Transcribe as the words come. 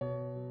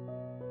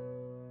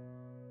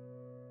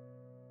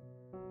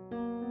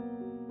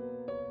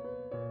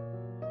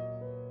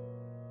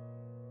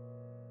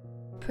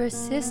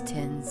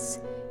Persistence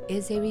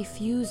is a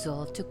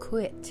refusal to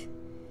quit.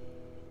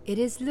 It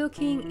is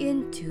looking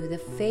into the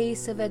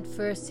face of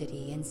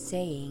adversity and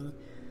saying,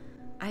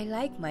 I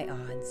like my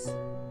odds.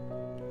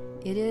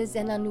 It is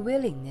an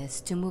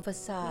unwillingness to move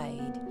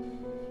aside.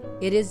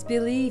 It is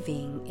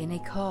believing in a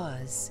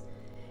cause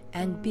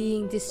and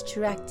being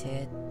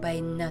distracted by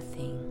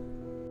nothing.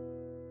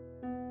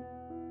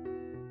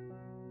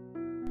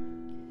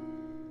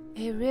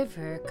 A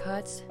river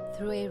cuts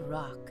through a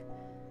rock,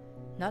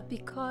 not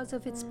because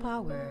of its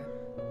power,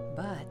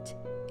 but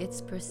its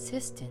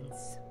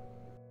persistence.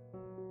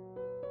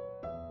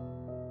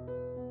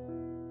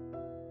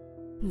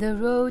 The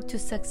road to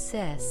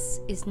success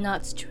is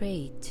not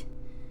straight.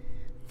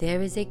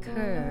 There is a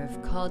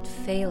curve called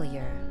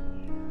failure,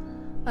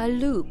 a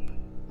loop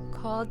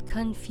called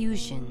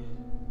confusion,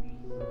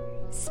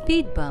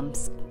 speed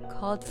bumps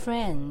called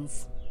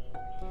friends,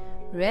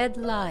 red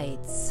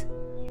lights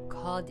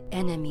called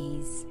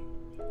enemies,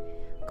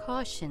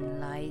 caution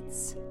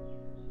lights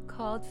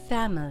called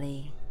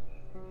family.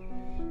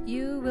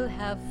 You will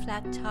have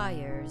flat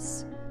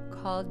tires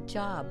called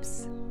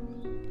jobs.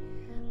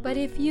 But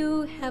if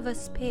you have a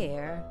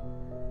spare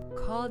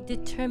called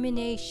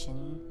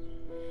determination,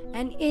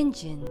 an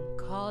engine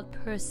called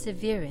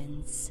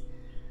perseverance,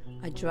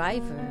 a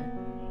driver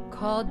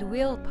called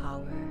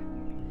willpower,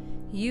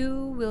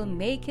 you will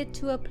make it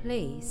to a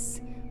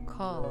place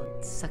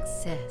called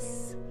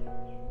success.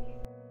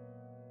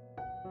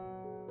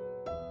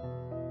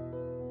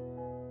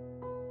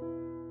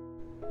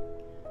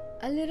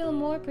 A little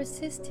more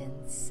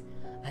persistence,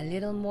 a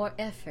little more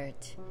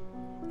effort,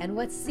 and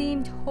what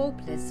seemed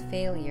hopeless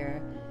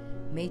failure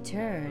may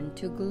turn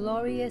to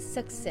glorious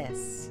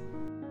success.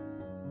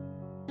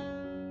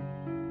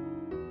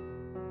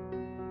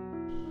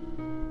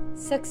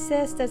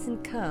 Success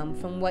doesn't come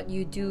from what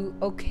you do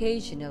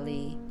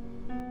occasionally.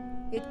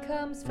 It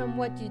comes from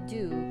what you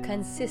do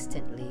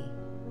consistently.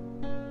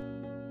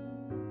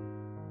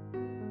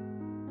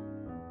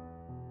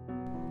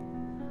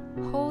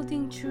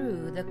 Holding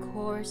true the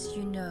course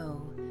you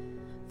know,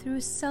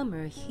 through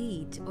summer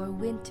heat or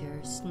winter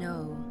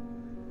snow.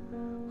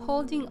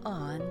 Holding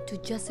on to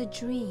just a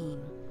dream,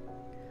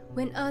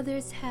 when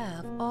others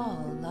have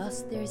all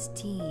lost their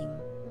steam.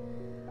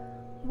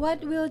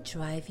 What will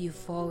drive you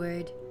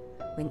forward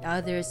when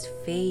others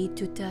fade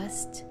to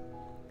dust?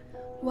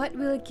 What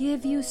will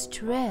give you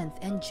strength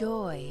and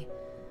joy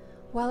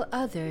while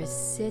others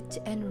sit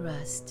and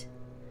rust?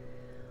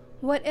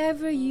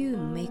 Whatever you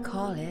may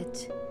call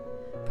it,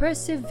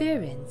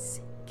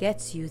 perseverance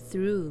gets you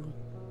through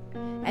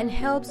and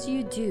helps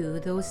you do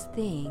those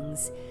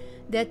things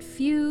that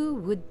few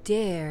would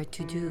dare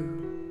to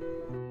do.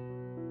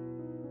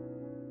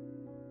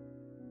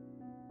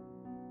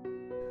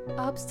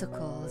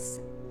 Obstacles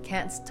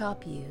can't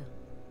stop you.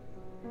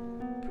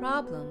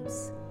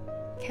 Problems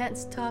can't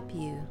stop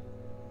you.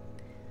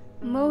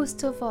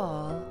 Most of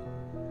all,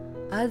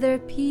 other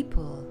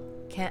people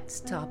can't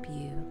stop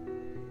you.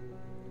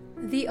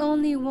 The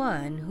only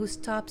one who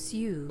stops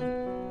you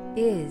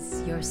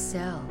is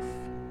yourself.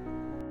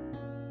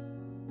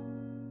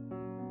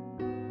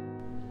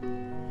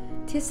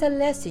 'Tis a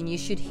lesson you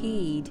should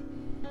heed.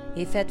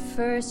 If at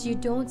first you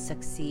don't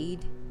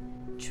succeed,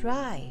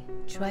 try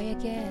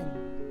again.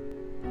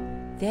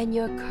 Then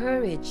your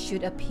courage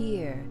should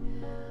appear,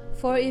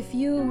 for if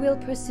you will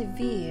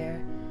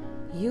persevere,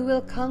 you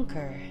will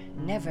conquer,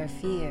 never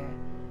fear.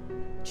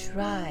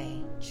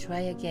 Try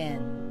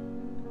again.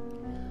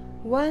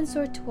 Once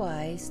or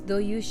twice, though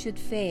you should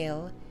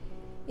fail,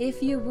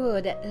 if you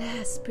would at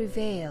last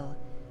prevail,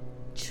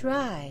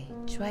 try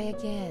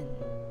again.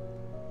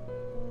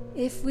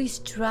 If we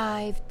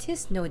strive,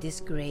 'tis no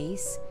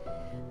disgrace,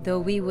 though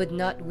we would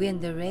not win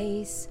the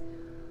race.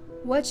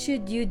 What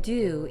should you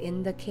do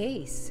in the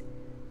case?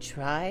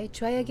 Try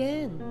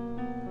again.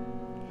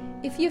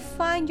 If you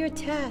find your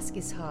task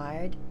is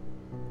hard,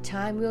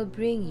 time will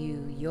bring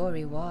you your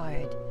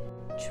reward.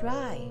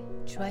 Try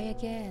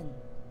again.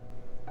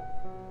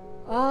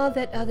 All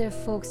that other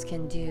folks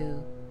can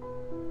do,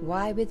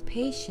 why with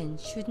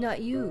patience should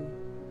not you?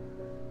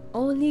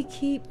 Only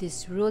keep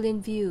this rule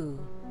in view.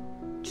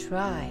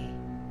 Try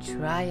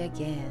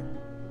again.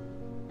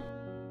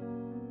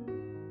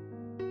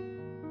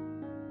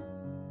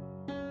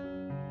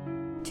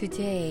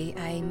 Today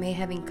I may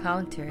have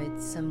encountered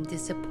some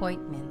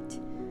disappointment,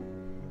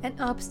 an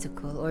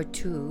obstacle or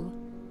two,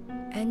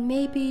 and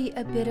maybe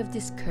a bit of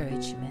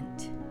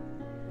discouragement.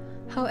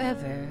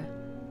 However,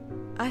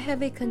 I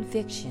have a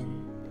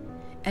conviction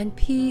and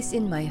peace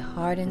in my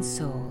heart and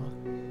soul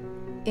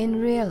in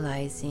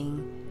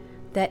realizing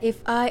that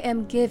if I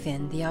am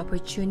given the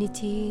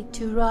opportunity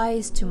to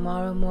rise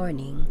tomorrow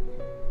morning,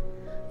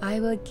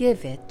 I will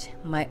give it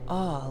my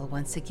all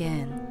once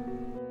again.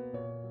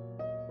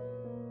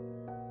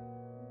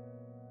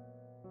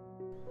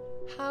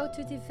 How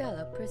to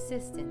develop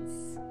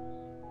persistence.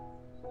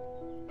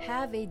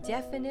 Have a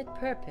definite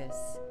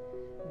purpose,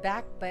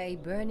 backed by a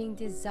burning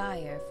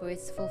desire for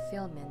its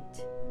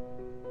fulfillment.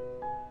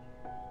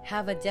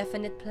 Have a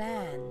definite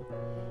plan,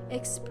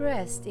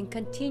 expressed in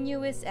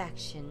continuous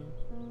action.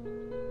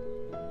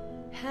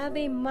 Have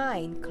a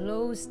mind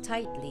closed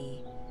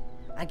tightly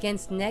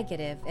against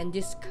negative and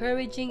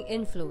discouraging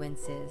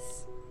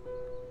influences.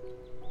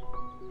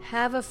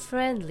 Have a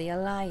friendly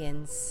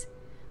alliance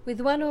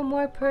with one or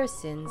more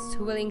persons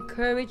who will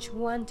encourage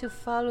one to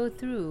follow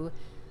through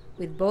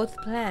with both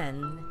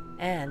plan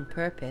and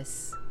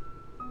purpose.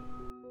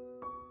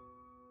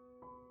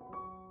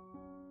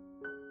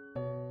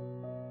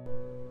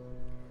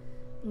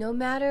 No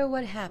matter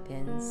what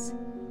happens,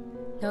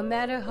 no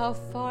matter how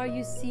far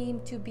you seem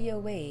to be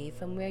away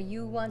from where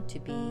you want to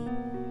be,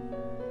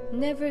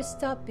 never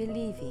stop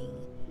believing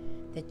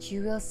that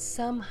you will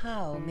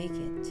somehow make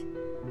it.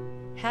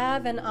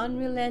 Have an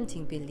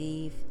unrelenting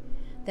belief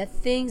that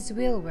things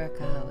will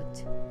work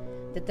out,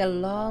 that the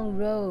long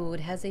road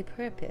has a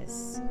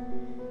purpose,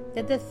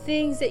 that the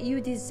things that you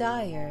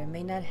desire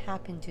may not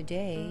happen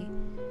today,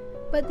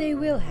 but they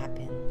will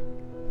happen.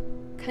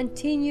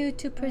 Continue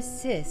to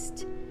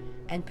persist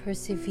and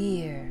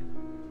persevere.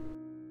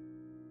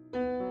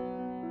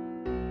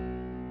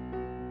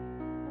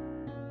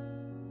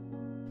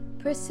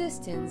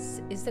 Persistence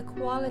is the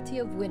quality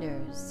of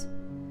winners.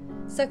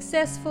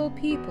 Successful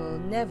people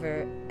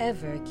never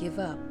ever give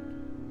up.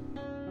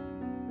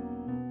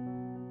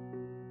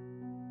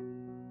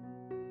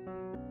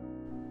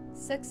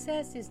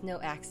 Success is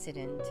no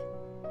accident.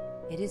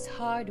 It is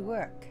hard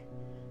work,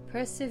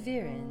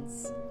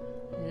 perseverance,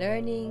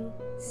 learning,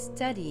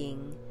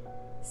 studying,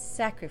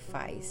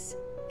 sacrifice,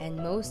 and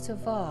most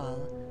of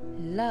all,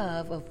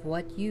 love of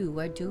what you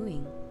are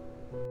doing.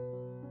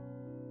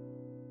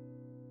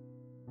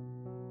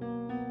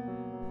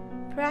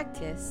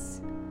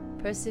 Practice,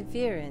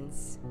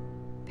 perseverance,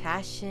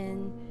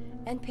 passion,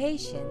 and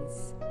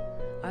patience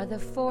are the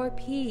 4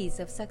 P's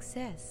of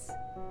success.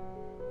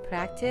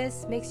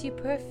 Practice makes you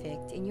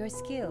perfect in your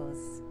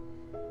skills.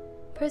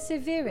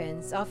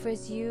 Perseverance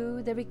offers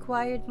you the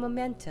required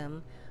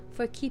momentum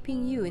for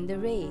keeping you in the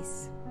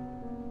race.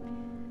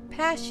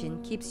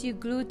 Passion keeps you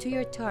glued to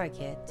your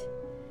target.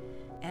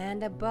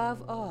 And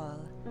above all,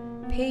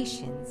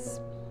 patience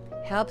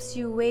helps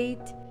you wait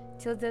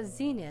till the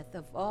zenith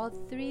of all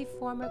 3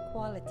 former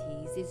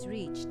qualities is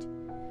reached,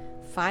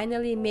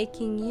 finally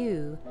making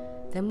you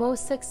the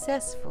most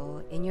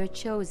successful in your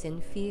chosen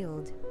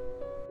field.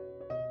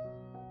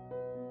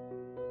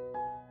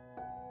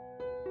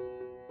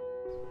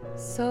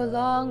 So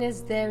long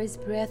as there is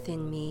breath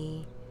in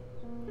me,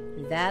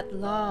 that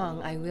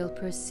long I will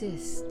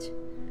persist.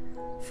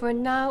 For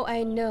now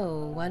I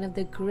know one of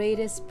the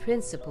greatest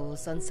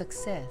principles on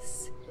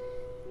success.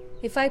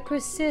 If I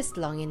persist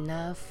long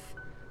enough,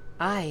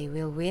 I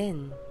will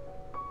win.